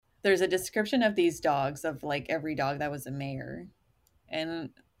there's a description of these dogs, of like every dog that was a mayor. And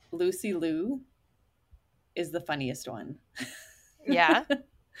Lucy Lou is the funniest one. Yeah.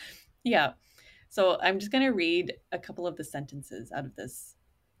 Yeah. So I'm just going to read a couple of the sentences out of this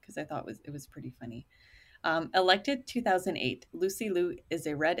because I thought it was pretty funny. Elected 2008, Lucy Lou is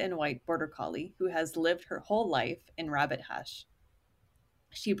a red and white border collie who has lived her whole life in Rabbit Hash.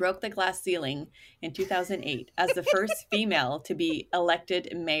 She broke the glass ceiling in 2008 as the first female to be elected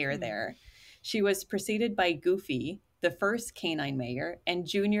mayor there. She was preceded by Goofy, the first canine mayor, and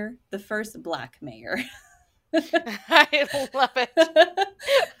Junior, the first black mayor. I love it.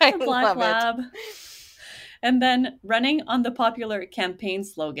 I Black love lab. And then running on the popular campaign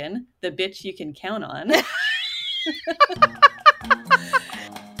slogan, "The bitch you can count on."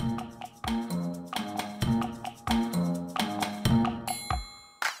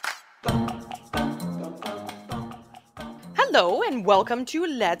 Hello and welcome to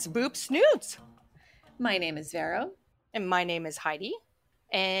Let's Boop Snoots. My name is Vero. And my name is Heidi.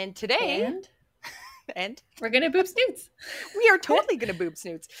 And today, and we're going to boop snoots. We are totally going to boop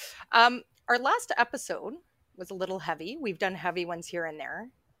snoots. Our last episode was a little heavy. We've done heavy ones here and there,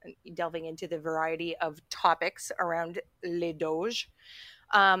 delving into the variety of topics around Les Doges.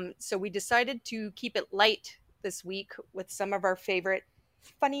 So we decided to keep it light this week with some of our favorite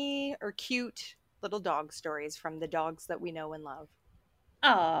funny or cute little dog stories from the dogs that we know and love.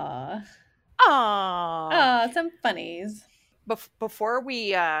 Aww. Aww. Some funnies. Before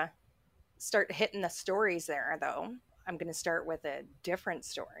we start hitting the stories there, though, I'm going to start with a different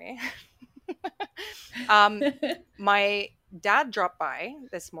story. My dad dropped by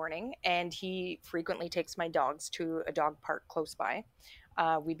this morning, and he frequently takes my dogs to a dog park close by.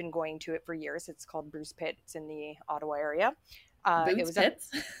 We've been going to it for years. It's called Bruce Pitt. It's in the Ottawa area. Boots Pits?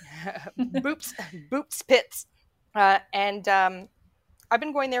 Boops Pits. And I've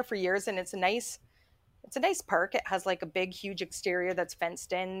been going there for years, and it's a nice park. It has like a big, huge exterior that's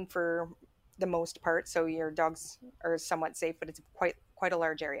fenced in for the most part, so your dogs are somewhat safe, but it's quite a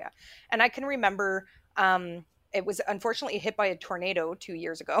large area. And I can remember it was unfortunately hit by a tornado 2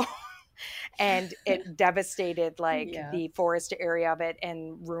 years ago. And it devastated the forest area of it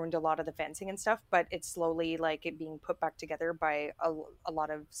and ruined a lot of the fencing and stuff, but it's slowly it being put back together by a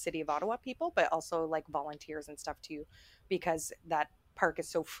lot of City of Ottawa people, but also volunteers and stuff too, because that park is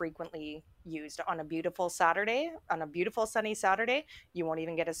so frequently used. On a beautiful sunny Saturday, you won't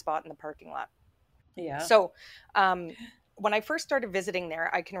even get a spot in the parking lot. Yeah. So when I first started visiting there,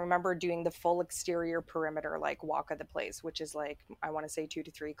 I can remember doing the full exterior perimeter, walk of the place, which is I want to say 2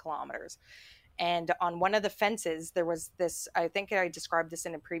 to 3 kilometers. And on one of the fences, there was this, I think I described this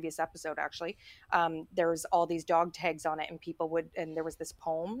in a previous episode, actually. There's all these dog tags on it, and there was this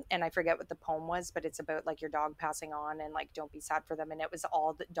poem, and I forget what the poem was, but it's about your dog passing on and don't be sad for them. And it was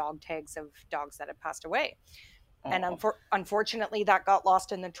all the dog tags of dogs that had passed away. Aww. And unfortunately, that got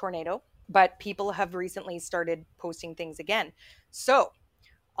lost in the tornado. But people have recently started posting things again. So,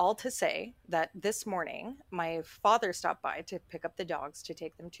 all to say that this morning, my father stopped by to pick up the dogs to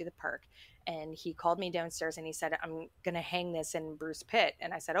take them to the park. And he called me downstairs and he said, "I'm going to hang this in Bruce Pitt."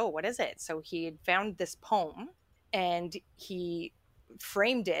 And I said, "Oh, what is it?" So he had found this poem and he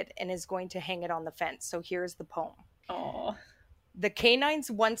framed it and is going to hang it on the fence. So here's the poem. Aww. The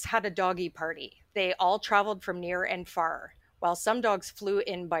canines once had a doggy party. They all traveled from near and far. While some dogs flew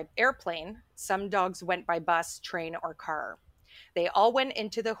in by airplane, some dogs went by bus, train, or car. They all went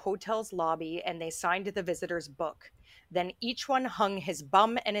into the hotel's lobby and they signed the visitor's book. Then each one hung his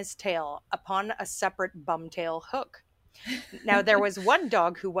bum and his tail upon a separate bum-tail hook. Now there was one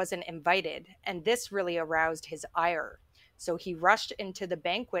dog who wasn't invited, and this really aroused his ire. So he rushed into the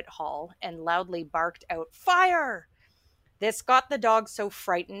banquet hall and loudly barked out, "Fire!" This got the dogs so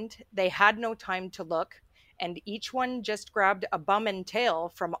frightened they had no time to look, and each one just grabbed a bum and tail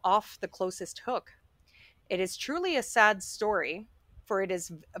from off the closest hook. It is truly a sad story, for it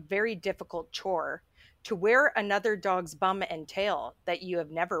is a very difficult chore to wear another dog's bum and tail that you have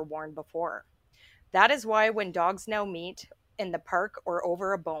never worn before. That is why when dogs now meet in the park or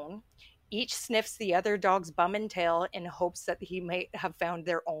over a bone, each sniffs the other dog's bum and tail in hopes that he might have found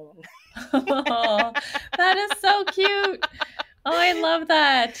their own. Oh, that is so cute. Oh, I love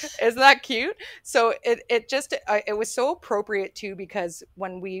that. Isn't that cute? So it was so appropriate too, because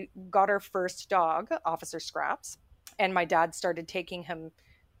when we got our first dog, Officer Scraps, and my dad started taking him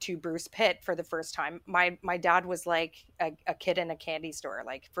to Bruce Pitt for the first time, my dad was like a kid in a candy store,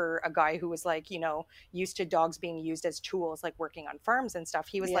 for a guy who was used to dogs being used as tools, working on farms and stuff.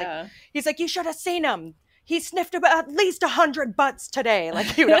 He was he's like, "You should have seen him. he sniffed about at least 100 butts today.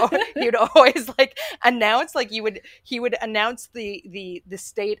 Like, you'd always like announce, like he would announce the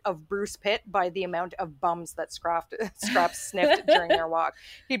state of Bruce Pitt by the amount of bums that Scraps sniffed during their walk.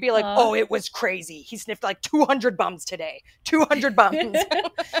 He'd be like, oh, it was crazy. He sniffed like 200 bums today. 200 bums.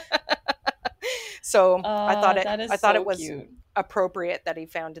 So I thought it was cute. Appropriate that he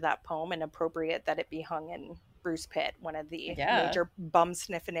found that poem, and appropriate that it be hung in Bruce Pitt, one of the major bum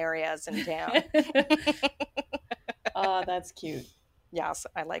sniffing areas in town. Oh, that's cute. Yes,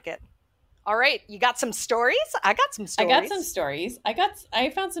 I like it. All right, you got some stories? I got some stories. I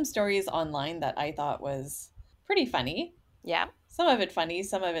found some stories online that I thought was pretty funny. Yeah. Some of it funny,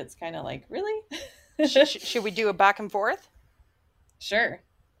 some of it's kind of like, really? Should we do a back and forth? Sure.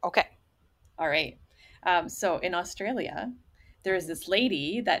 Okay. All right. So in Australia, there is this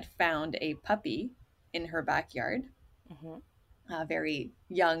lady that found a puppy in her backyard, a very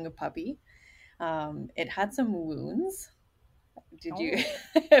young puppy. It had some wounds. Did you?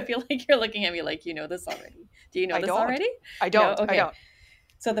 I feel like you're looking at me like you know this already. Do you know this already? I don't. No? Okay. I don't.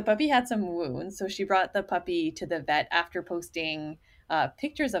 So the puppy had some wounds. So she brought the puppy to the vet after posting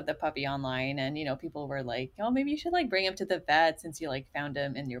pictures of the puppy online, and people were like, "Oh, maybe you should like bring him to the vet since you like found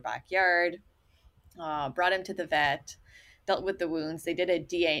him in your backyard." Brought him to the vet, dealt with the wounds. They did a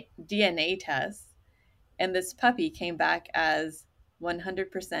DNA test, and this puppy came back as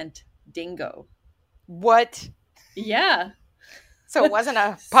 100% dingo. What? Yeah. So it wasn't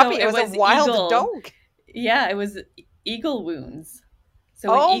a puppy, it was a wild dog. Yeah, it was eagle wounds.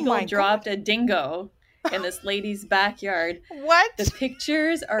 So an eagle dropped a dingo in this lady's backyard. What? The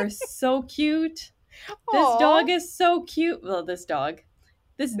pictures are so cute. This dog is so cute. Well, this dingo.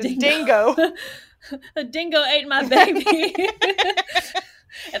 The dingo ate my baby.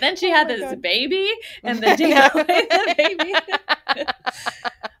 And then she had this baby, and the dingo ate the baby.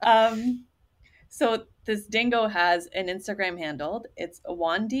 So this dingo has an Instagram handle. It's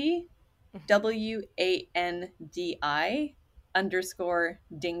Wandi,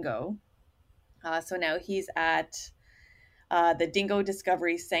 WANDI_dingo. So now he's at the Dingo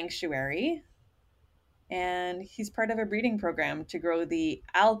Discovery Sanctuary, and he's part of a breeding program to grow the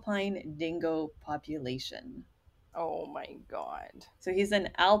alpine dingo population. Oh my God. So he's an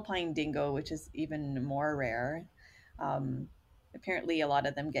alpine dingo, which is even more rare. Apparently a lot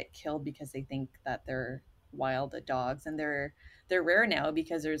of them get killed because they think that they're wild dogs, and they're rare now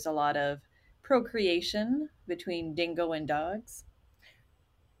because there's a lot of procreation between dingo and dogs.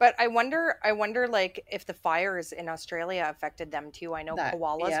 But I wonder like if the fires in Australia affected them too. I know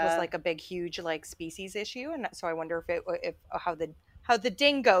koalas was like a big, huge like species issue, and so I wonder if how the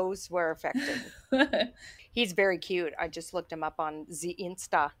dingoes were affected. He's very cute. I just looked him up on the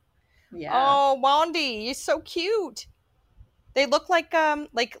Insta. Yeah. Oh, Wandi, you're so cute. They look like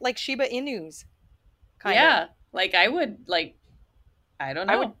Shiba Inus. Kind of. Like I would like. I don't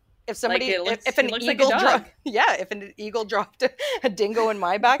know. If somebody, if an eagle dropped a dingo in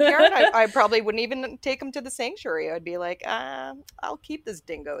my backyard, I probably wouldn't even take him to the sanctuary. I'd be like, I'll keep this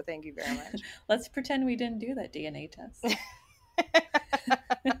dingo. Thank you very much. Let's pretend we didn't do that DNA test.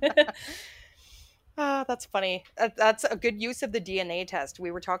 That's funny. That's a good use of the DNA test.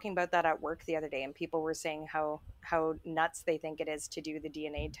 We were talking about that at work the other day, and people were saying how nuts they think it is to do the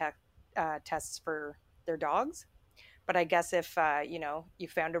DNA tests for their dogs. But I guess if, you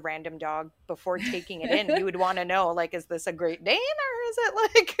found a random dog before taking it in, you would want to know, like, is this a Great Dane or is it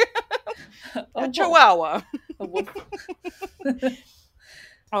like a Chihuahua?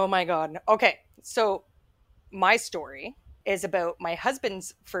 Oh my God. Okay. So my story is about my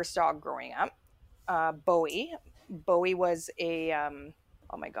husband's first dog growing up, Bowie. Bowie was a, oh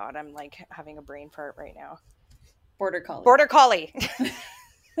my God, I'm like having a brain fart right now. Border Collie. Border Collie.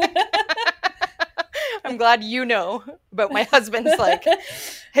 I'm glad you know about my husband's like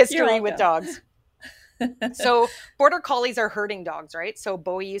history with dogs. So Border Collies are herding dogs, right? So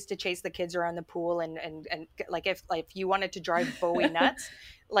Bowie used to chase the kids around the pool and like if you wanted to drive Bowie nuts,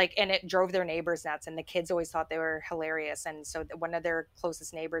 like, and it drove their neighbors nuts, and the kids always thought they were hilarious. And so one of their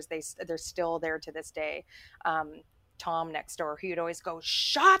closest neighbors, they're still there to this day. Tom next door, he would always go,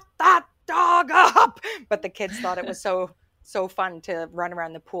 "Shut that dog up!" But the kids thought it was so fun to run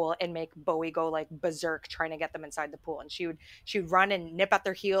around the pool and make Bowie go like berserk trying to get them inside the pool. And she would run and nip at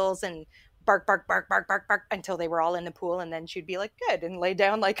their heels and bark, bark, bark, bark, bark, bark until they were all in the pool. And then she'd be like, good, and lay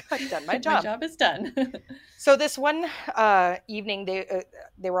down like, I've done my job. My job is done. So this one evening,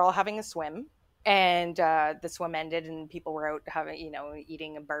 they were all having a swim, and the swim ended and people were out having,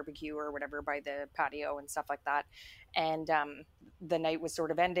 eating a barbecue or whatever by the patio and stuff like that. And the night was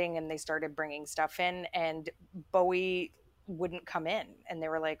sort of ending and they started bringing stuff in, and Bowie wouldn't come in, and they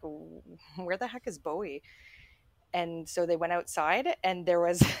were like, where the heck is Bowie? And so they went outside, and there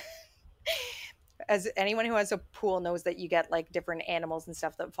was as anyone who has a pool knows, that you get like different animals and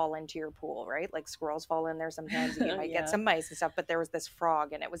stuff that fall into your pool, right? Like squirrels fall in there sometimes, you might get Yeah. some mice and stuff, but there was this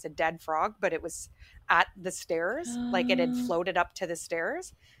frog, and it was a dead frog, but it was at the stairs, like it had floated up to the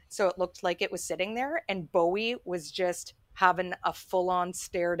stairs, so it looked like it was sitting there, and Bowie was just having a full-on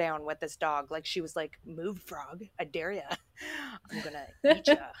stare down with this dog. Like, she was like, move, frog, I dare ya, I'm gonna eat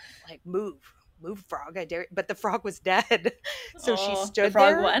ya, like, move, frog, I dare. But the frog was dead. So she stood the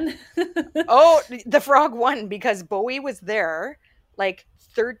frog there. won. Oh, the frog won because Bowie was there like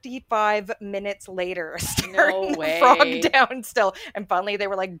 35 minutes later, staring the frog down still. And finally they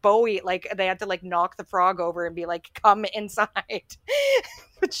were like, Bowie, like they had to like knock the frog over and be like, come inside.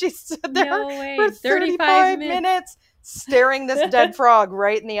 But she stood there for 35 minutes staring this dead frog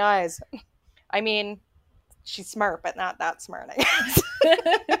right in the eyes. I mean, she's smart, but not that smart, I guess.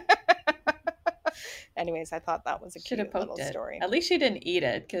 Anyways, I thought that was a cute little story. At least she didn't eat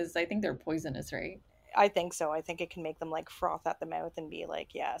it, because I think they're poisonous, right? I think so. I think it can make them like froth at the mouth and be like,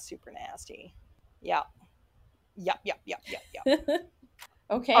 yeah, super nasty. Yeah. Yep.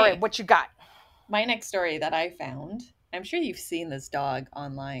 Okay. All right, what you got? My next story that I found, I'm sure you've seen this dog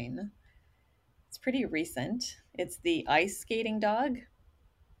online. It's pretty recent. It's the ice skating dog.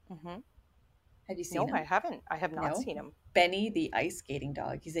 Mm-hmm. Have you seen him? No, I haven't. I have not seen him. Benny, the ice skating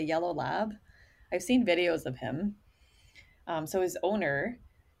dog. He's a yellow lab. I've seen videos of him. So his owner,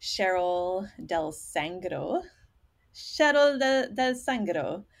 Cheryl Del Sangro,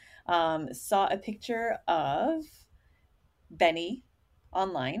 saw a picture of Benny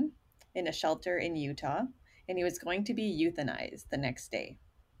online in a shelter in Utah, and he was going to be euthanized the next day.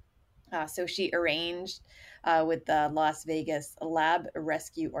 So she arranged with the Las Vegas Lab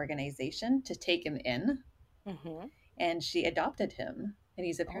Rescue Organization to take him in, and she adopted him. And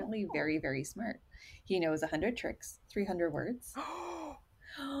he's apparently very, very smart. He knows 100 tricks, 300 words.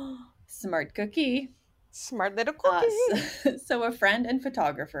 Smart cookie. Smart little cookie. So a friend and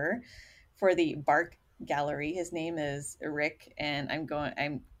photographer for the Bark Gallery, his name is Rick, and I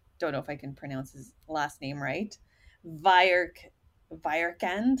don't know if I can pronounce his last name right, Vierkand,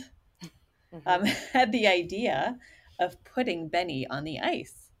 had the idea of putting Benny on the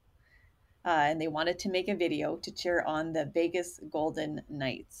ice. And they wanted to make a video to cheer on the Vegas Golden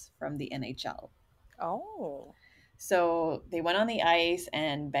Knights from the NHL. Oh. So they went on the ice,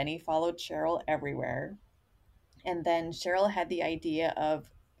 and Benny followed Cheryl everywhere. And then Cheryl had the idea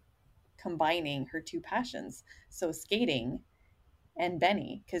of combining her two passions, so skating and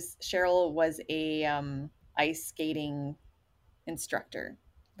Benny, because Cheryl was a ice skating instructor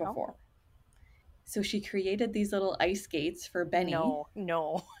before. So she created these little ice skates for Benny.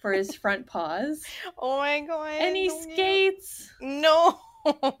 No. For his front paws. Oh my God. And he skates. No.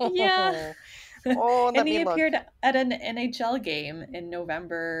 Yeah. Oh, and he appeared at an NHL game in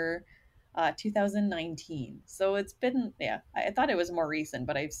November 2019. So it's been, I thought it was more recent,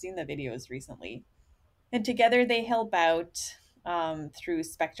 but I've seen the videos recently. And together they help out through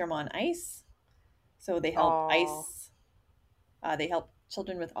Spectrum on Ice. So they help they help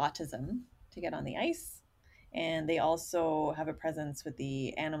children with autism to get on the ice. And they also have a presence with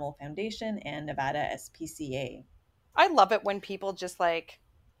the Animal Foundation and Nevada SPCA. I love it when people just like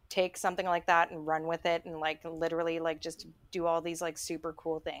take something like that and run with it and like literally like just do all these like super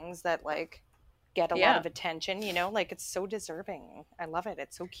cool things that like get a lot of attention, you know, like it's so deserving. I love it.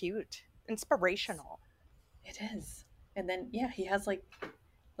 It's so cute. Inspirational. It is. And then, he has like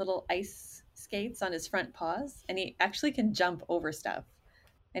little ice skates on his front paws, and he actually can jump over stuff.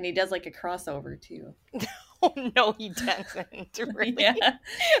 And he does like a crossover too. Oh, no, he doesn't. Really? Yeah.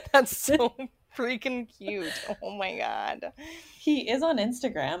 That's so freaking cute. Oh my God. He is on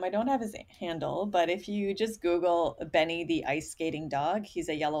Instagram. I don't have his handle, but if you just Google Benny the ice skating dog, he's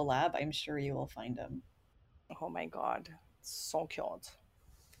a yellow lab, I'm sure you will find him. Oh my God. So cute.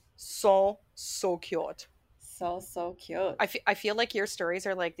 So cute. So cute. I feel like your stories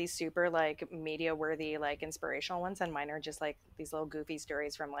are like these super like media worthy, like inspirational ones, and mine are just like these little goofy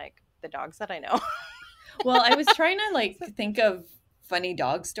stories from like the dogs that I know. Well, I was trying to like think of funny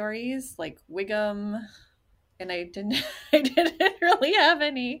dog stories like Wiggum, and I didn't really have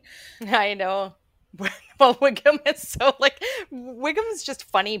any. I know. Well, Wiggum is so like Wiggum's just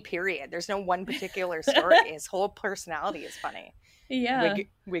funny, period. There's no one particular story. His whole personality is funny. Yeah.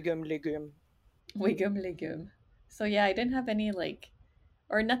 Wiggum legume. Wiggum legume. So yeah, I didn't have any like,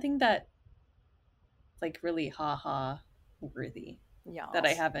 or nothing that like really haha worthy. Yeah. That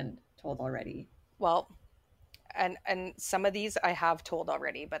I haven't told already. Well, and some of these I have told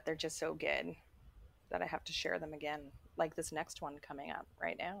already, but they're just so good. that I have to share them again, like this next one coming up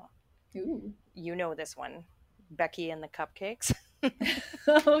right now. Ooh. You know this one, Becky and the Cupcakes.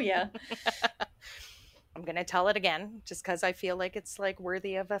 Oh yeah. I'm gonna tell it again just because I feel like it's like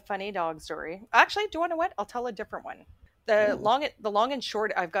worthy of a funny dog story. Actually, do you want to know what? I'll tell a different one. Ooh. The long and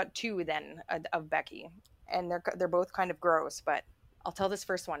short, I've got two then of Becky, and they're both kind of gross, but I'll tell this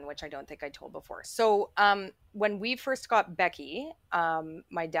first one, which I don't think I told before. So, when we first got Becky,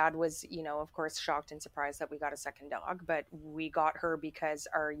 my dad was, of course, shocked and surprised that we got a second dog, but we got her because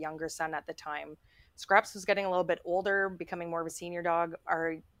our younger son at the time, Scraps, was getting a little bit older, becoming more of a senior dog.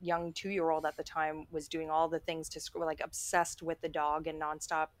 Our young 2-year-old at the time was doing all the things like obsessed with the dog and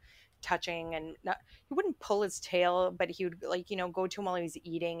nonstop touching, and he wouldn't pull his tail, but he would like, go to him while he was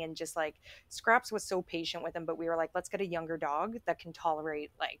eating, and just like Scraps was so patient with him. But we were like, let's get a younger dog that can tolerate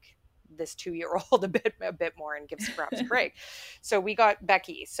like this 2-year-old a bit more and give Scraps a break. So we got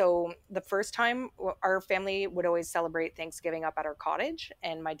Becky. So the first time, our family would always celebrate Thanksgiving up at our cottage,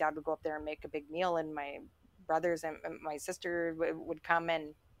 and my dad would go up there and make a big meal, and my brothers and my sister would come,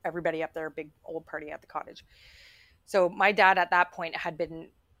 and everybody up there, a big old party at the cottage. So my dad at that point had been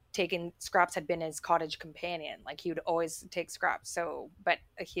Scraps had been his cottage companion. Like he would always take Scraps. So, but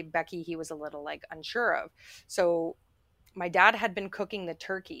Becky, he was a little like unsure of. So my dad had been cooking the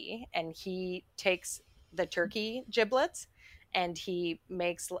turkey, and he takes the turkey giblets and he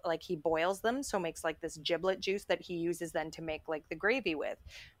boils them, so makes like this giblet juice that he uses then to make like the gravy with.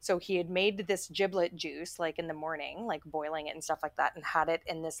 So he had made this giblet juice like in the morning, like boiling it and stuff like that, and had it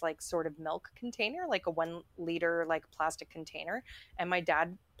in this like sort of milk container, like a 1 liter like plastic container, and my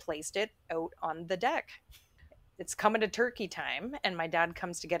dad placed it out on the deck. It's coming to turkey time, and my dad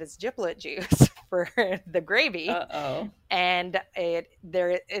comes to get his giblet juice for the gravy. Uh-oh. And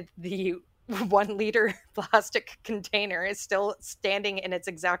the 1 liter plastic container is still standing in its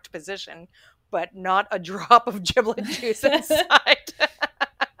exact position, but not a drop of giblet juice inside.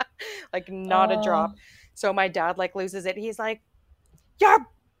 Like not a drop. So my dad like loses it. He's like,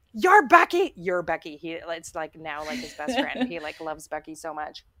 you're Becky. You're Becky. It's like now like his best friend. He like loves Becky so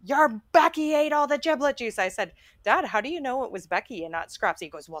much. Your Becky ate all the giblet juice. I said, Dad, how do you know it was Becky and not Scraps? He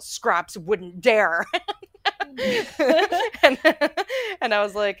goes, well, Scraps wouldn't dare. and, and I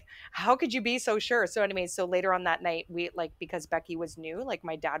was like, how could you be so sure? So anyway, so later on that night, we like, because Becky was new, like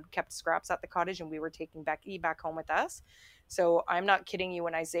my dad kept Scraps at the cottage, and we were taking Becky back home with us. So I'm not kidding you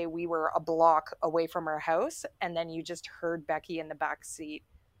when I say we were a block away from our house, and then you just heard Becky in the back seat.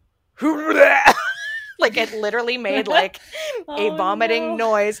 Like it literally made like a vomiting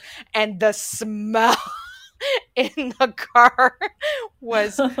noise, and the smell in the car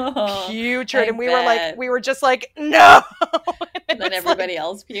was putrid, and we were just like, no. And then everybody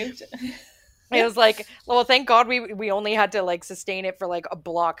else puked. It was like, well, thank God we only had to like sustain it for like a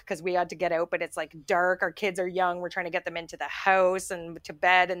block, because we had to get out, but it's like dark, our kids are young, we're trying to get them into the house and to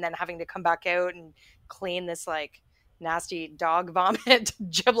bed, and then having to come back out and clean this like nasty dog vomit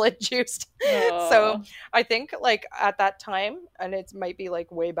giblet juice. So I think like at that time, and it might be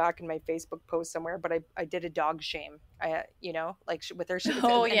like way back in my Facebook post somewhere, but I did a dog shame, like with her. She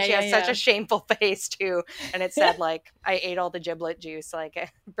has such a shameful face too, and it said like, I ate all the giblet juice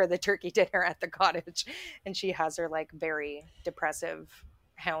like for the turkey dinner at the cottage, and she has her like very depressive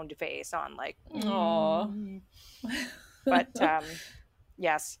hound face on, like, but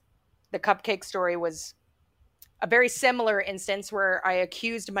yes, the cupcake story was a very similar instance where I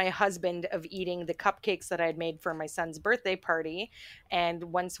accused my husband of eating the cupcakes that I had made for my son's birthday party. And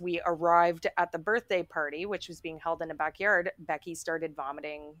once we arrived at the birthday party, which was being held in a backyard, Becky started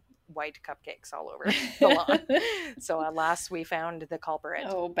vomiting white cupcakes all over the lawn. So alas, we found the culprit.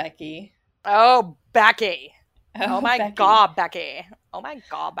 Oh, Becky. Oh, Becky. Oh my Becky. God, Becky. Oh my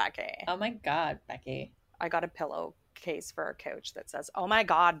God, Becky. Oh my God, Becky. I got a pillowcase for our couch that says, oh my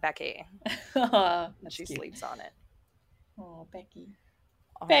God, Becky. And she cute. sleeps on it. Oh, Becky.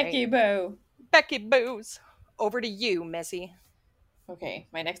 All Becky right. Boo. Becky Boos. Over to you, Missy. Okay,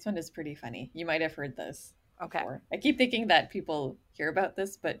 my next one is pretty funny. You might have heard this. Okay. Before. I keep thinking that people hear about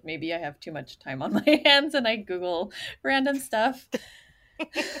this, but maybe I have too much time on my hands and I Google random stuff.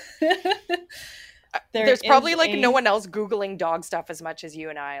 There's probably like no one else Googling dog stuff as much as you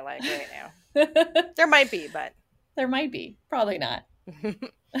and I like right now. There might be, but there might be. Probably not.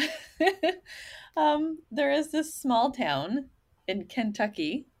 There is this small town in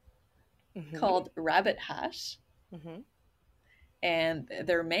Kentucky called Rabbit Hash, and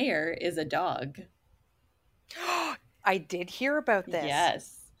their mayor is a dog. I did hear about this.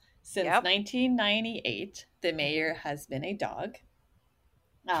 Yes. Since 1998, the mayor has been a dog.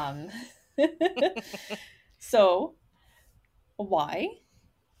 So, why?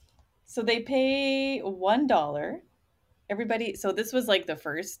 So they pay $1. Everybody, so this was like the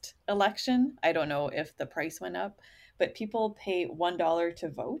first election. I don't know if the price went up, but people pay $1 to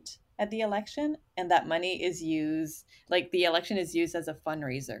vote at the election, and that money is used, like the election is used as a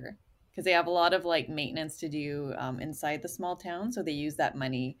fundraiser because they have a lot of like maintenance to do inside the small town, so they use that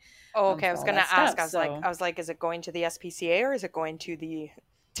money Oh, okay. I for was all gonna that ask. stuff. So I was like, is it going to the SPCA or is it going to the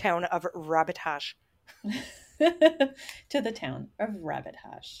town of Rabbit Hash? to the town of Rabbit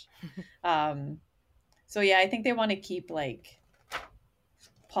Hash. Um, so yeah, I think they want to keep like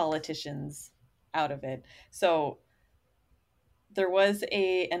politicians out of it. So there was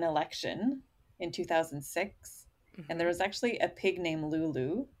an election in 2006, and there was actually a pig named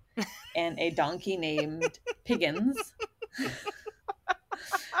Lulu and a donkey named Piggins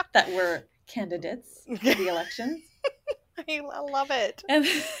that were candidates for the elections. I love it. And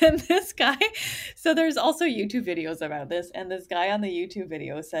this guy, so there's also YouTube videos about this, and this guy on the YouTube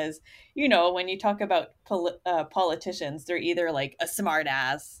video says, you know, when you talk about politicians, they're either like a smart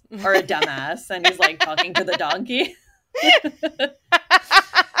ass or a dumbass, and he's like talking to the donkey.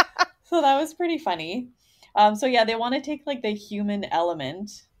 So that was pretty funny. So yeah, they want to take like the human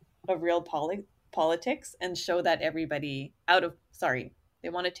element of real politics and show that everybody out of, sorry, they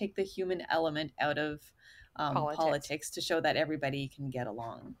want to take the human element out of politics to show that everybody can get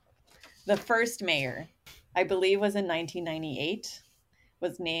along. The first mayor, I believe, was in 1998,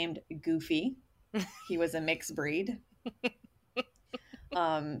 was named Goofy. He was a mixed breed.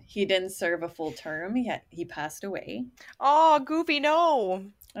 He didn't serve a full term. He passed away. Oh, Goofy, no.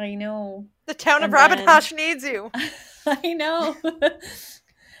 I know. The town of Rabbit Hash needs you. I know.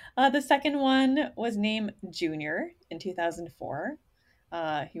 The second one was named Junior in 2004.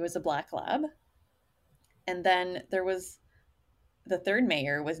 He was a black lab. And then there was the third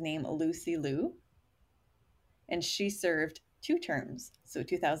mayor was named Lucy Liu, and she served 2 terms, so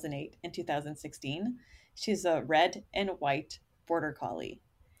 2008 and 2016. She's a red and white border collie.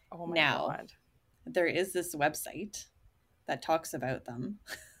 Oh my God. There is this website that talks about them.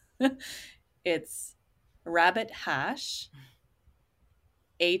 It's Rabbit Hash,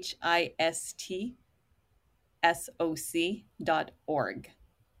 HISTSOC.org.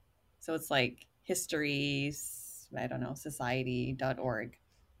 So it's like history, I don't know, society.org.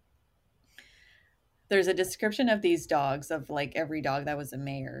 There's a description of these dogs, of like every dog that was a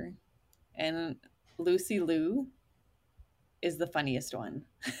mayor. And Lucy Liu is the funniest one.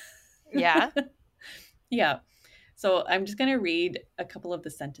 Yeah? Yeah. So I'm just going to read a couple of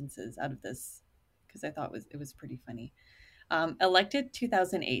the sentences out of this because I thought it was pretty funny. Elected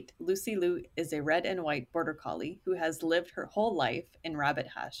 2008, Lucy Liu is a red and white border collie who has lived her whole life in Rabbit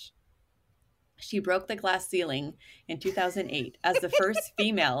Hash. She broke the glass ceiling in 2008 as the first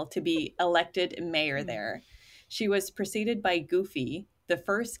female to be elected mayor there. She was preceded by Goofy, the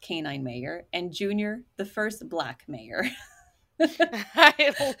first canine mayor, and Junior, the first black mayor.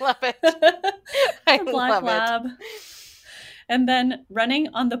 I love it. I love lab. It. And then running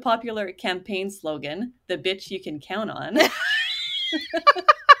on the popular campaign slogan, "The bitch you can count on."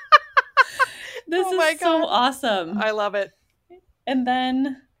 This is so awesome. I love it. And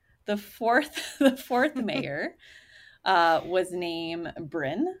then the fourth mayor was named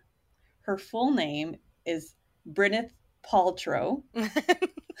Bryn. Her full name is Bryneth Paltrow.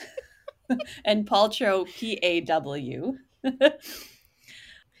 And Paltrow, P-A-W.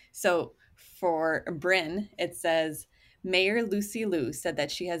 So for Bryn, it says, Mayor Lucy Liu said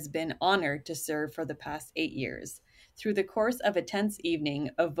that she has been honored to serve for the past 8 years. Through the course of a tense evening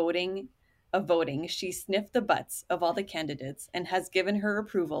of voting, she sniffed the butts of all the candidates and has given her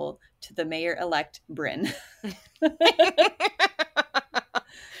approval to the mayor-elect Bryn.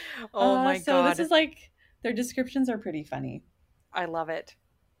 Oh my God. So this is like, their descriptions are pretty funny. I love it.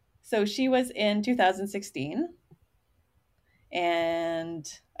 So she was in 2016. And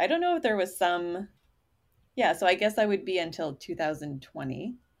I don't know if there was some... Yeah, so I guess that would be until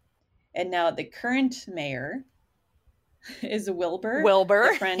 2020. And now the current mayor is Wilbur. Wilbur.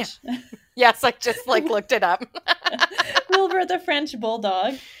 The French. Yes, I just looked it up. Wilbur, the French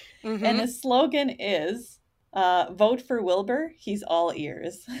bulldog. Mm-hmm. And the slogan is, vote for Wilbur, he's all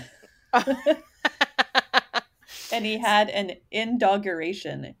ears. And he had an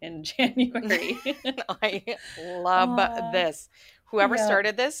inauguration in January. I love this. Whoever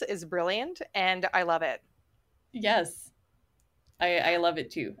started this is brilliant, and I love it. Yes. I love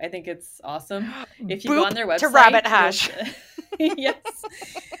it too. I think it's awesome. If you go on their website. To Rabbit Hash. Yes.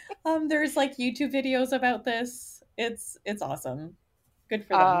 There's like YouTube videos about this. It's awesome. Good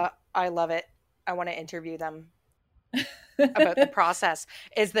for them. I love it. I want to interview them. about the process.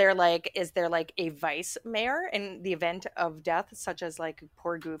 Is there like a vice mayor in the event of death, such as like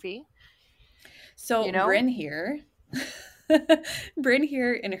poor Goofy? So You know? Bryn here, Bryn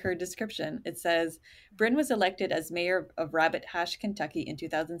here in her description, it says Bryn was elected as mayor of Rabbit Hash, Kentucky in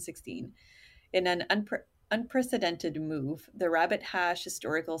 2016. In an unprecedented move, the Rabbit Hash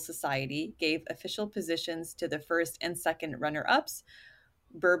Historical Society gave official positions to the first and second runner ups,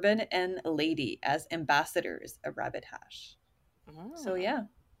 Bourbon and Lady, as ambassadors of Rabbit Hash. So, Mm, yeah.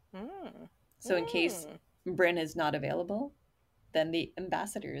 mm, So, in case mm. Bryn is not available, then the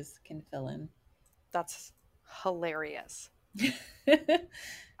ambassadors can fill in. That's hilarious.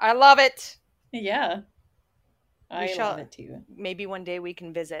 I love it. Yeah, We I love shall, it too. maybe one day we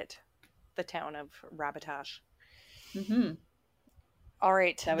can visit the town of Rabbitash. Hmm. All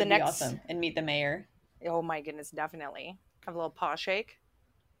right, That the would be next. awesome. And meet the mayor. Oh my goodness, definitely have a little paw shake.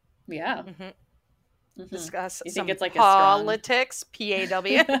 Yeah. Hmm. Hmm. Discuss You think some it's like a strong. politics.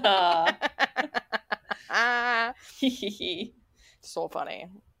 PAW. So funny,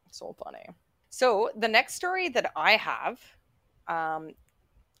 so funny. So the next story that I have, um,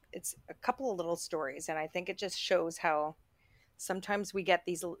 it's a couple of little stories, and I think it just shows how sometimes we get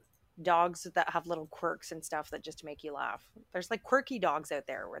these dogs that have little quirks and stuff that just make you laugh. There's like quirky dogs out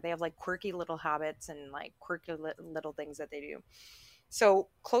there where they have like quirky little habits and like quirky little things that they do. So,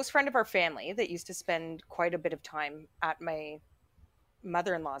 close friend of our family that used to spend quite a bit of time at my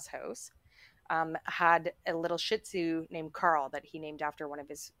mother-in-law's house had a little Shih Tzu named Carl that he named after one of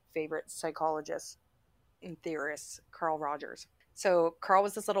his favorite psychologists and theorists, Carl Rogers. So Carl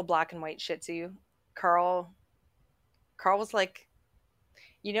was this little black and white Shih Tzu. Carl Carl was like,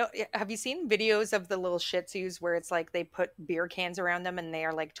 have you seen videos of the little Shih Tzus where it's like they put beer cans around them and they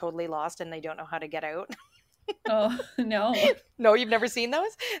are like totally lost and they don't know how to get out? Oh, no. No, you've never seen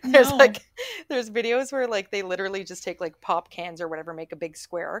those? There's No. like there's videos where like they literally just take like pop cans or whatever, make a big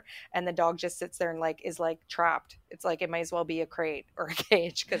square, and the dog just sits there and like is like trapped. It's like it might as well be a crate or a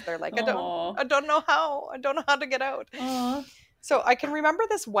cage because they're like, Oh. I don't know how. I don't know how to get out. Oh. So I can remember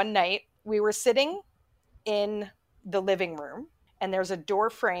this one night we were sitting in the living room and there's a door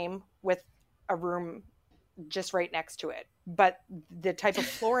frame with a room just right next to it, but the type of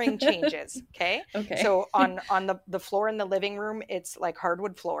flooring changes. Okay. Okay. So on the floor in the living room, it's like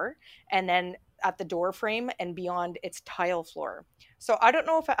hardwood floor, and then at the door frame and beyond, it's tile floor. So I don't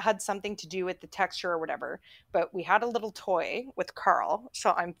know if it had something to do with the texture or whatever, but we had a little toy with Carl.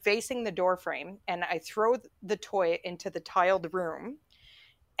 So I'm facing the door frame and I throw the toy into the tiled room,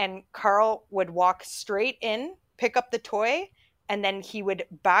 and Carl would walk straight in, pick up the toy, and then he would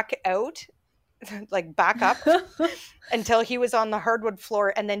back out, like back up until he was on the hardwood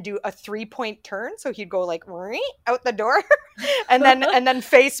floor and then do a 3-point turn. So he'd go like out the door and then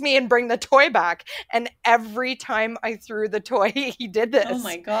face me and bring the toy back. And every time I threw the toy, he did this. Oh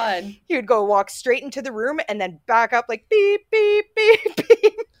my God. He would go walk straight into the room and then back up like beep, beep, beep,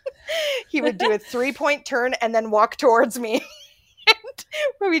 beep. He would do a 3-point turn and then walk towards me.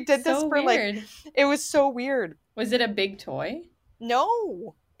 We did this So for weird. like, it was so weird. Was it a big toy?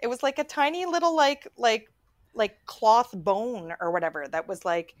 No, it was like a tiny little like cloth bone or whatever that was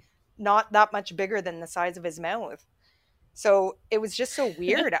like not that much bigger than the size of his mouth. So it was just so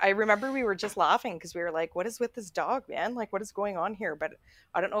weird. I remember we were just laughing because we were like, what is with this dog, man? Like, what is going on here? But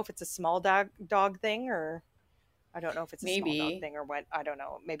I don't know if it's a small dog thing, or I don't know if it's a small dog Maybe. thing or what. I don't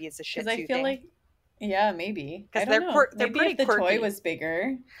know. Maybe it's a Shih Because Tzu I feel thing. like, yeah, maybe. I Because don't know. they're Maybe pretty if the quirky. toy was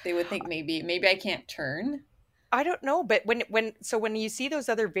bigger, they would think maybe I can't turn. I don't know, but when you see those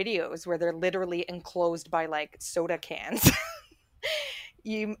other videos where they're literally enclosed by like soda cans,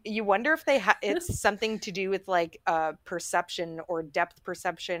 you wonder if it's something to do with like perception or depth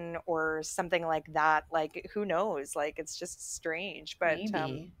perception or something like that. Like who knows? Like it's just strange. But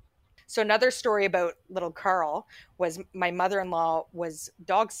Maybe. so another story about little Carl was my mother-in-law was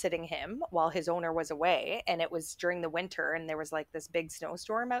dog sitting him while his owner was away, and it was during the winter and there was like this big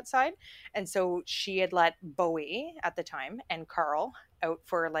snowstorm outside. And so she had let Bowie at the time and Carl out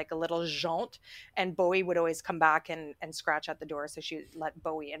for like a little jaunt, and Bowie would always come back and scratch at the door. So she let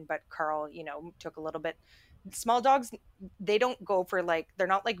Bowie in, but Carl, took a little bit. Small dogs, they don't go for like, they're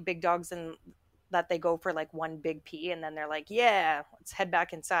not like big dogs and that they go for like one big pee and then they're like, yeah, let's head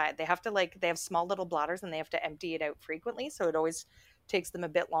back inside. They have to they have small little bladders and they have to empty it out frequently. So it always takes them a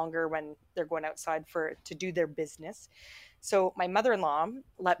bit longer when they're going outside to do their business. So my mother-in-law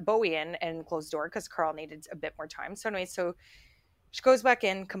let Bowie in and closed the door because Carl needed a bit more time. So anyway, so she goes back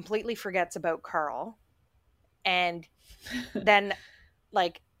in, completely forgets about Carl. And then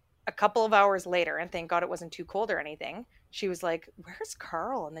like a couple of hours later, and thank God it wasn't too cold or anything, she was like, where's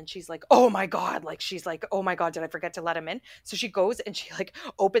Carl? And then she's like, oh my God. Like, she's like, oh my God, did I forget to let him in? So she goes and she like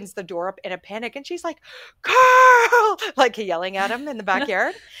opens the door up in a panic and she's like, Carl, like yelling at him in the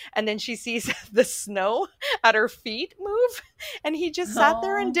backyard. And then she sees the snow at her feet move. And he just sat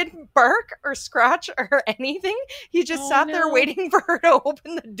there and Oh, didn't bark or scratch or anything. He just oh sat there no. waiting for her to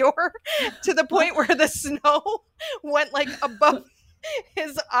open the door to the point where the snow went like above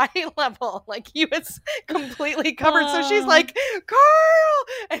his eye level. Like he was completely covered. So she's Oh. like,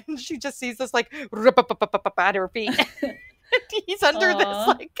 Carl! And she just sees this like at her feet. And he's under this Aw.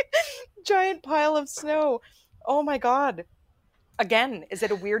 like giant pile of snow. Oh my God. Again, is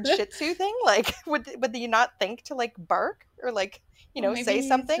it a weird Shih Tzu thing? Like, would you not think to like bark or like, Well, maybe say he's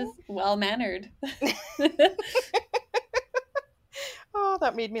something? just well-mannered. Oh,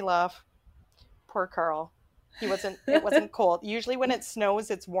 that made me laugh. Poor Carl. It wasn't cold. Usually when it snows,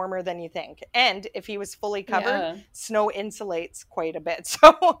 it's warmer than you think. And if he was fully covered, Yeah. snow insulates quite a bit.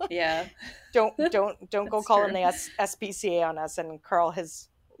 So Yeah. don't go That's calling true. the SPCA on us. And Carl has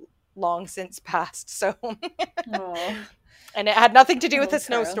long since passed. So, Oh. and it had nothing to do with Little the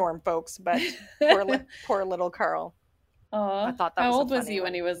Carl. snowstorm, folks. But poor little Carl. Aw. I thought that How was a old was funny he one.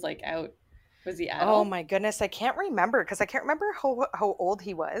 when he was like out? Was he Oh adult? my goodness, I can't remember because I can't remember how old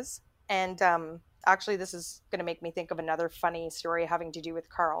he was. And actually, this is going to make me think of another funny story having to do with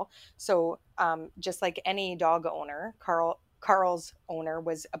Carl. So, just like any dog owner, Carl's owner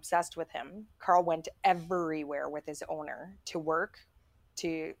was obsessed with him. Carl went everywhere with his owner, to work,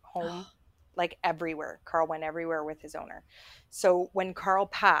 to home, like everywhere. Carl went everywhere with his owner. So when Carl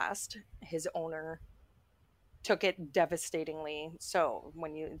passed, his owner took it devastatingly. So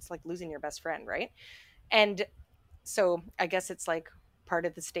it's like losing your best friend, right? And so I guess it's like part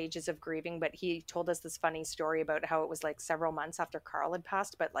of the stages of grieving, but he told us this funny story about how it was like several months after Carl had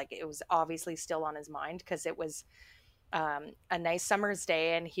passed, but like it was obviously still on his mind because it was a nice summer's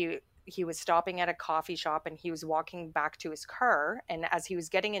day, and he was stopping at a coffee shop, and he was walking back to his car, and as he was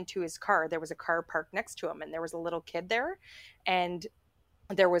getting into his car, there was a car parked next to him, and there was a little kid there, and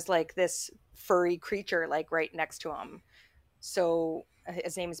there was like this furry creature like right next to him. So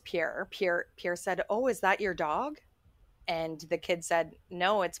his name is Pierre. Pierre said, "Oh, is that your dog?" And the kid said,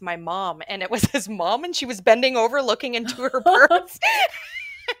 "No, it's my mom." And it was his mom, and she was bending over looking into her purse.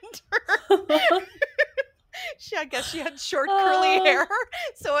 I guess she had short curly Oh. hair,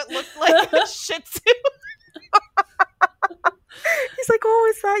 so it looked like a Shih Tzu. He's like,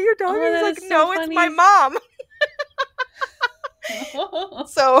 "Oh, is that your dog?" Oh, He's that like, is so "No, it's my funny. mom."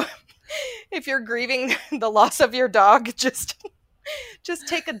 So if you're grieving the loss of your dog, just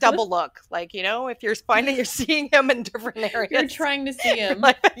take a double look. Like, if you're finding you're seeing him in different areas. You're trying to see him.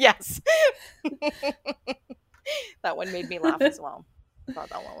 Like, yes. That one made me laugh as well. I thought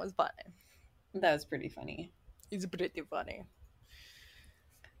that one was funny. That was pretty funny. It's pretty funny.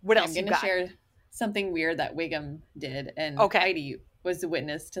 What else I'm you going to got? share something weird that Wiggum did, and Okay. Heidi was a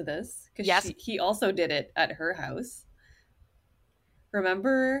witness to this because Yes. he also did it at her house.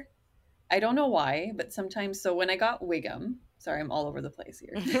 Remember, I don't know why, but sometimes, so when I got Wiggum, sorry, I'm all over the place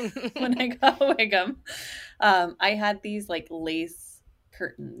here. When I got Wiggum, I had these like lace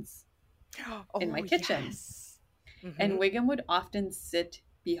curtains in my kitchen. Yes. And Wiggum would often sit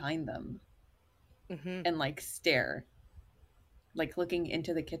behind them and like stare, like looking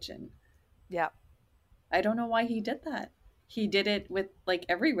into the kitchen. Yeah. I don't know why he did that. He did it with like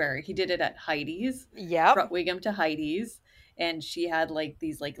everywhere. He did it at Heidi's. Yep. Brought Wiggum to Heidi's, and she had like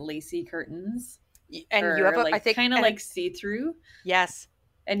these like lacy curtains, And you have like I think kind of like see through. Yes.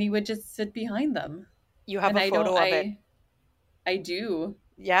 And he would just sit behind them. You have And a photo of it. I do.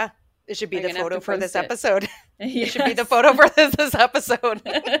 Yeah. It should be I'm the gonna have photo to for this post it. episode. It should be Yes. the photo for this episode.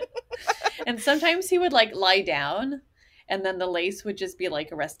 And sometimes he would like lie down, and then the lace would just be like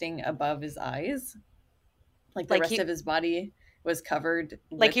resting above his eyes. Like the rest of his body was covered.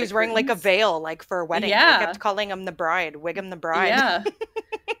 Like he was wearing like a veil, like for a wedding. Yeah. We kept calling him the bride, Wiggum the bride. Yeah.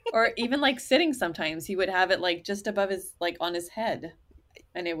 Or even like sitting sometimes, he would have it like just above his, like on his head,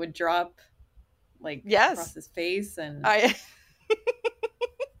 and it would drop like across his face, and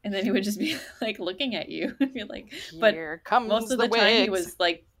and then he would just be like looking at you. You're like, but most of the time he was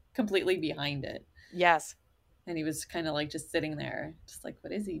like completely behind it. Yes. And he was kind of like just sitting there, just like,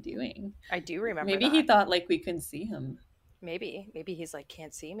 what is he doing? I do remember Maybe he thought like we couldn't see him. Maybe he's like,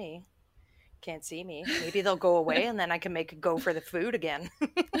 can't see me. Maybe they'll go away, and then I can make a go for the food again.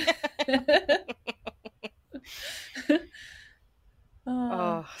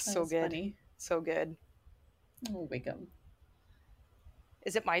 Oh, so good. Funny. So good. Oh, Wiggum.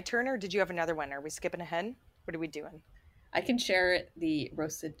 Is it my turn, or did you have another one? Are we skipping ahead? What are we doing? I can share the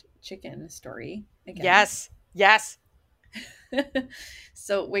roasted chicken story again. Yes.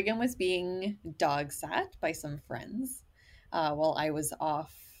 So Wiggum was being dog sat by some friends while I was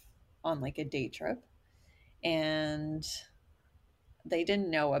off on like a day trip, and they didn't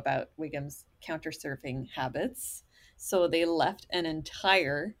know about Wiggum's counter surfing habits. So they left an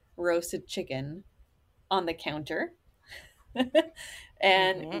entire roasted chicken on the counter, and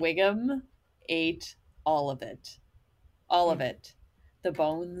Mm-hmm. Wiggum ate all of it. All of Mm. it. The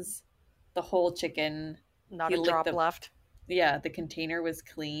bones, the whole chicken. Not He a licked drop the, left. yeah, the container was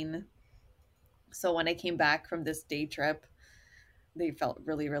clean. So when I came back from this day trip, they felt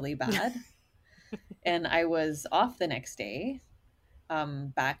really, really bad. And I was off the next day,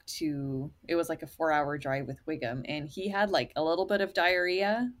 back to, it was like a 4 hour drive with Wiggum. And he had like a little bit of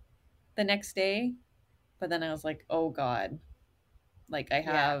diarrhea the next day. But then I was like, oh God, like I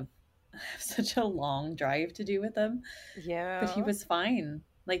Yeah. have such a long drive to do with him. But he Yeah. was fine.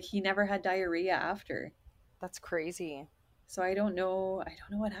 Like he never had diarrhea after. That's crazy. So I don't know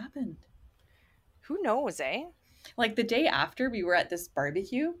what happened. Who knows, eh? Like the day after we were at this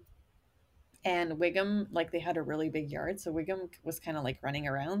barbecue, and Wiggum, like they had a really big yard, so Wiggum was kind of like running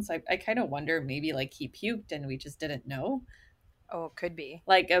around. So I kind of wonder maybe like he puked and we just didn't know. Oh, it could be.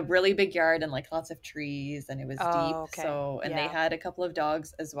 Like a really big yard and like lots of trees, and it was deep. Oh, okay. So, and they Yeah. had a couple of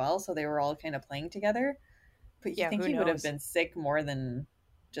dogs as well, so they were all kind of playing together. But you Yeah, think who he would have knows? been sick more than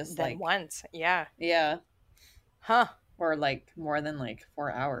just Then like, once. Yeah. yeah, Huh. or like more than like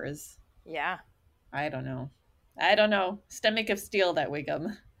 4 hours. Yeah. I don't know. I don't know. Stomach of steel, that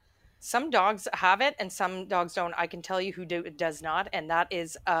Wiggum. Some dogs have it and some dogs don't. I can tell you who does not, and that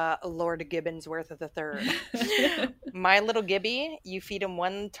is Lord Gibbonsworth of the third. My little Gibby, you feed him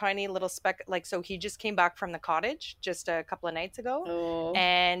one tiny little speck, like, so he just came back from the cottage just a couple of nights ago, Oh,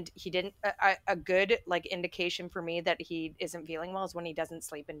 and he didn't. A good like indication for me that he isn't feeling well is when he doesn't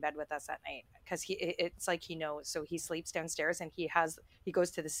sleep in bed with us at night, because it's like he knows. So he sleeps downstairs and he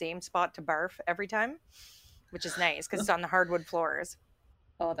goes to the same spot to barf every time, which is nice because it's on the hardwood floors.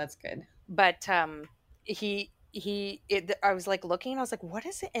 oh, that's good. But I was like looking, I was like, what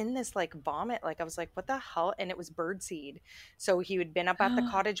is it in this like vomit? Like I was like, what the hell? And it was bird seed. So he had been up at the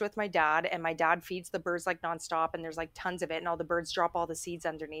cottage with my dad, and my dad feeds the birds like nonstop, and there's like tons of it, and all the birds drop all the seeds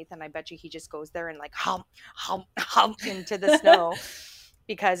underneath, and I bet you he just goes there and like hum into the snow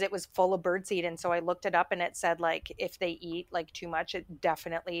because it was full of birdseed. And so I looked it up, and it said like if they eat like too much, it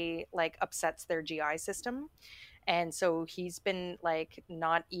definitely like upsets their GI system. And so he's been like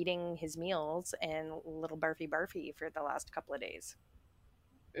not eating his meals and little barfy for the last couple of days.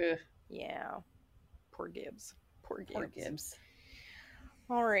 Ugh, Yeah. Poor Gibbs. Poor poor Gibbs. Gibbs.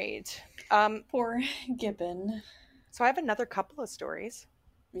 All right. Poor Gibbon. So I have another couple of stories.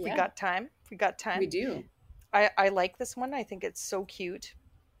 Yeah, We got time. We got time. we do. I like this one. I think it's so cute.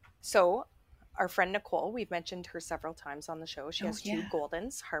 So our friend Nicole, we've mentioned her several times on the show. She Oh, has two yeah.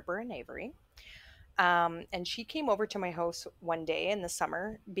 Goldens, Harper and Avery. And she came over to my house one day in the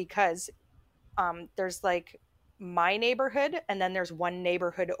summer because there's like my neighborhood, and then there's one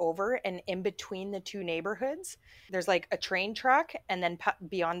neighborhood over, and in between the two neighborhoods there's like a train track, and then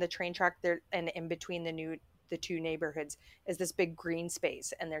beyond the train track there, and in between the two neighborhoods is this big green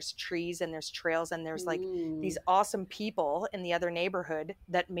space, and there's trees and there's trails, and there's like Ooh. these awesome people in the other neighborhood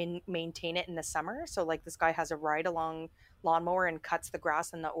that maintain it in the summer. So like this guy has a ride along lawnmower and cuts the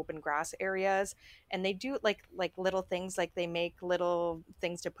grass in the open grass areas, and they do like little things, like they make little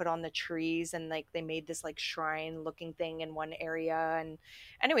things to put on the trees, and like they made this like shrine looking thing in one area. And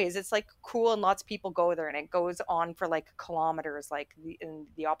anyways, it's like cool, and lots of people go there, and it goes on for like kilometers, like in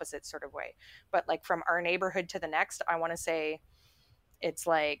the opposite sort of way. But like from our neighborhood to the next, I want to say it's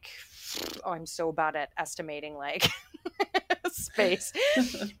like, oh, I'm so bad at estimating like space.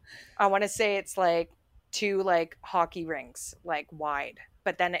 I want to say it's like two like hockey rinks like wide,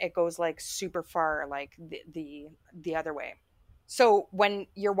 but then it goes like super far like the other way. So when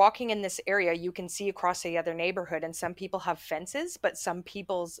you're walking in this area, you can see across the other neighborhood, and some people have fences, but some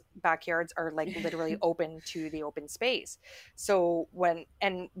people's backyards are like literally open to the open space. So when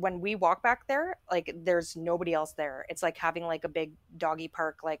we walk back there, like there's nobody else there. It's like having like a big doggy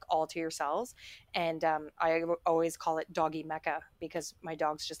park, like all to yourselves. And I always call it doggy mecca because my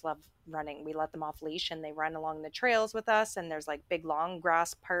dogs just love running. We let them off leash and they run along the trails with us. And there's like big long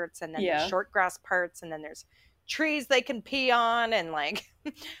grass parts, and then there's Yeah. short grass parts, and then there's trees they can pee on, and like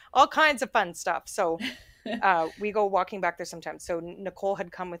all kinds of fun stuff. So we go walking back there sometimes. So Nicole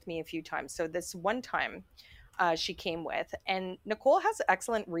had come with me a few times. So this one time she came with, and Nicole has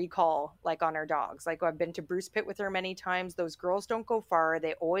excellent recall like on her dogs. Like I've been to Bruce Pit with her many times. Those girls don't go far.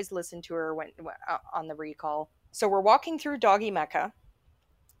 They always listen to her when on the recall. So we're walking through doggy mecca,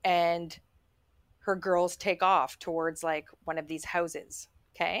 and her girls take off towards like one of these houses.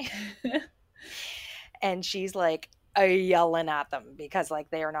 Okay. And she's like yelling at them because like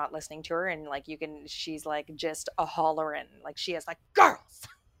they are not listening to her. And like she's like just a hollering. Like she is like, girls,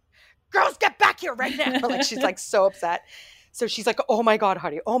 get back here right now. Like she's like so upset. So she's like, oh my God,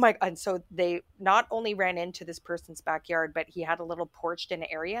 honey. Oh my God. And so they not only ran into this person's backyard, but he had a little porched in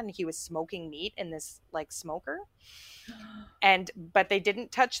area and he was smoking meat in this like smoker. But they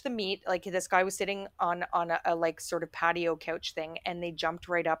didn't touch the meat. Like this guy was sitting on a like sort of patio couch thing, and they jumped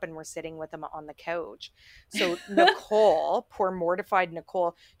right up and were sitting with him on the couch. So Nicole, poor mortified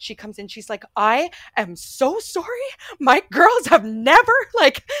Nicole, she comes in, she's like, I am so sorry. My girls have never,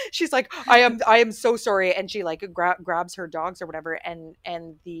 like, she's like, I am so sorry. And she like grabs her dogs or whatever. And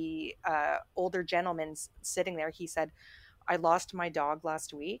the older gentleman's sitting there, he said, I lost my dog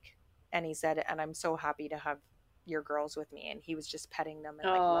last week. And he said, and I'm so happy to have your girls with me. And he was just petting them and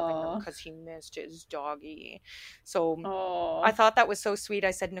like loving them because he missed his doggy. So I thought that was so sweet.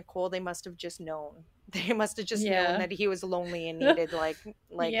 I said, Nicole, they must have just known. They must have just known that he was lonely and needed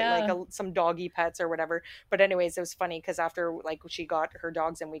some doggy pets or whatever. But anyways, it was funny because after like she got her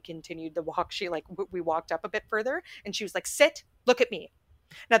dogs and we continued the walk, she like we walked up a bit further and she was like, sit, look at me.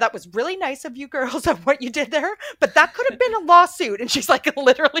 Now that was really nice of you girls of what you did there, but that could have been a lawsuit. And she's like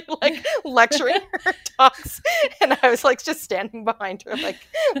literally like lecturing her dogs. And I was like just standing behind her, like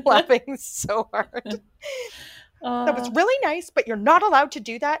laughing so hard. That was really nice, but you're not allowed to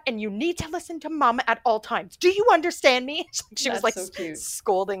do that. And you need to listen to mom at all times. Do you understand me? She was like so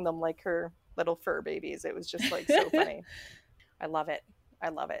scolding them like her little fur babies. It was just like so funny. I love it. I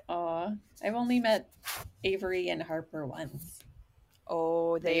love it. I've only met Avery and Harper once.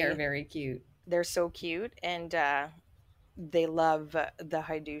 Oh, they are very cute. They're so cute, and they love the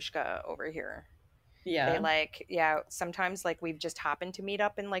Haidushka over here. Yeah. They like, sometimes like we've just happened to meet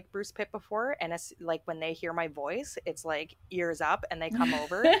up in like Bruce Pit before, and it's like when they hear my voice, it's like ears up and they come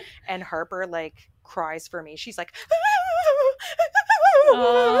over and Harper like cries for me. She's like,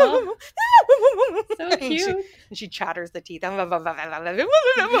 so cute. And she chatters the teeth.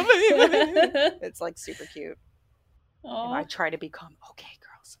 It's like super cute. And I try to become, okay,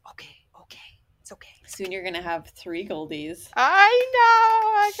 girls, okay, it's okay. Soon you're gonna have 3 Goldies. I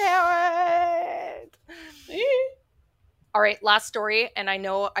know, I can't wait. All right, last story, and I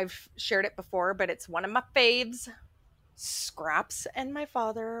know I've shared it before, but it's one of my faves. Scraps and my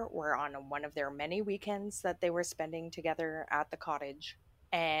father were on one of their many weekends that they were spending together at the cottage,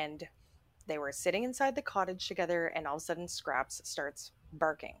 and they were sitting inside the cottage together, and all of a sudden Scraps starts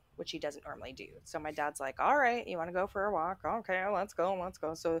barking, which he doesn't normally do. So my dad's like, all right, you want to go for a walk? Okay, let's go.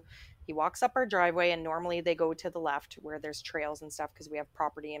 So he walks up our driveway, and normally they go to the left where there's trails and stuff because we have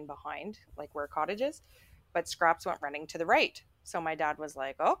property in behind, like where cottage is. But Scraps went running to the right. So my dad was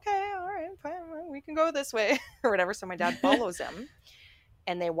like, okay, all right, fine, we can go this way or whatever. So my dad follows him,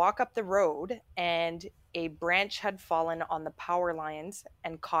 and they walk up the road, and a branch had fallen on the power lines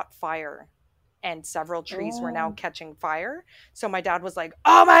and caught fire. And several trees were now catching fire. So my dad was like,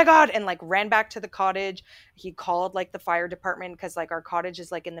 oh my God, and like ran back to the cottage. He called like the fire department because like our cottage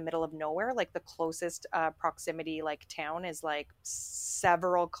is like in the middle of nowhere. Like the closest proximity like town is like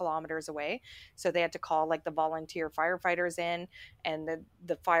several kilometers away. So they had to call like the volunteer firefighters in, and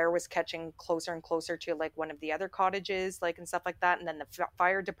the fire was catching closer and closer to like one of the other cottages, like and stuff like that. And then the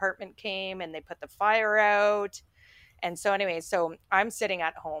fire department came and they put the fire out. And so anyway, so I'm sitting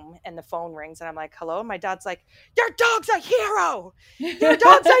at home and the phone rings and I'm like, hello? My dad's like, your dog's a hero. Your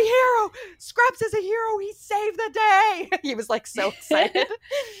dog's a hero. Scraps is a hero. He saved the day. He was like so excited.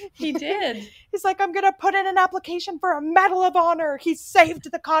 He did. He's like, I'm going to put in an application for a Medal of Honor. He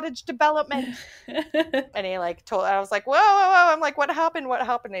saved the cottage development. And he like I was like, whoa. I'm like, what happened?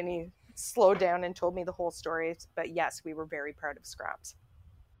 And he slowed down and told me the whole story. But yes, we were very proud of Scraps.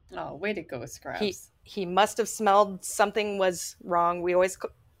 Oh, way to go, Scraps. He must have smelled something was wrong. We always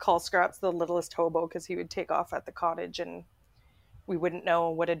call Scraps the littlest hobo because he would take off at the cottage and we wouldn't know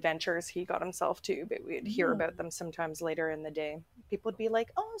what adventures he got himself to, but we'd hear about them sometimes later in the day. People would be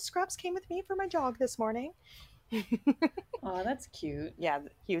like, oh, Scraps came with me for my jog this morning. Oh, that's cute. Yeah,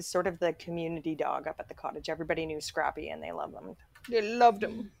 he was sort of the community dog up at the cottage. Everybody knew Scrappy and they loved him. They loved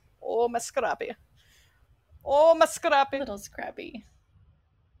him. Oh, my Scrappy. Oh, my Scrappy. Little Scrappy.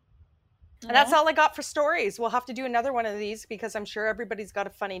 And that's all I got for stories. We'll have to do another one of these because I'm sure everybody's got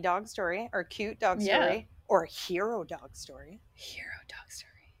a funny dog story or a cute dog story or a hero dog story. Hero dog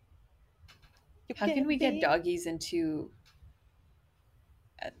story. How can we get doggies into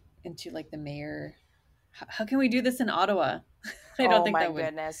like the mayor? How can we do this in Ottawa? I don't think that would. Oh my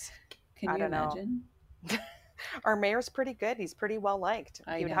goodness. Can you imagine? Our mayor's pretty good. He's pretty well liked.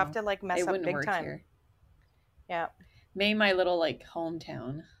 I He would know. have to like mess It up wouldn't big work time. here. Yeah. Maybe my little like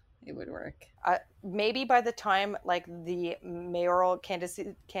hometown, it would work. Maybe by the time like the mayoral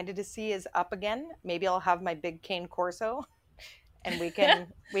candidacy is up again, maybe I'll have my big cane Corso, and we can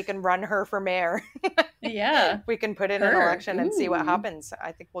run her for mayor. Yeah. We can put in an election and see what happens.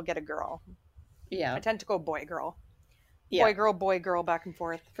 I think we'll get a girl. Yeah. I tend to go boy girl. Yeah. Boy girl, back and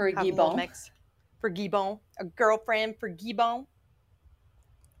forth. For Have a little Guibon. mix. For Guibon. A girlfriend for Guibon.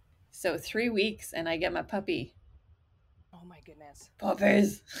 So 3 weeks and I get my puppy. Oh my goodness.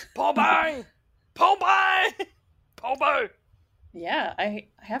 Puppies. Popeye! Popeye! Popeye! Yeah, I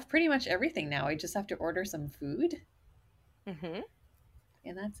have pretty much everything now. I just have to order some food. Mm-hmm.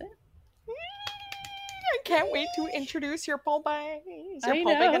 And that's it. I can't wait to introduce your Popeye. Is your I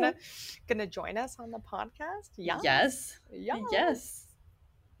Popeye know. gonna join us on the podcast? Yeah. Yes. Yeah. Yes.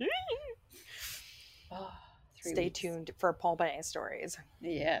 Oh, 3 Stay weeks. tuned for Popeye stories.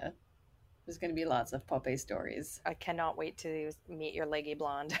 Yeah. There's going to be lots of Popeye stories. I cannot wait to meet your leggy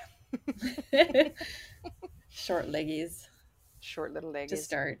blonde. Short leggies Short little leggies. to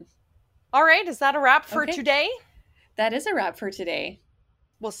start. All right, is that a wrap for Okay. today? That is a wrap for today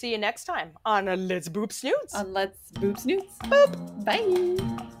We'll see you next time on Let's Boop Snoots. on Let's Boop Snoots. Boop.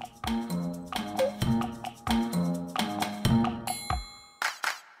 Bye.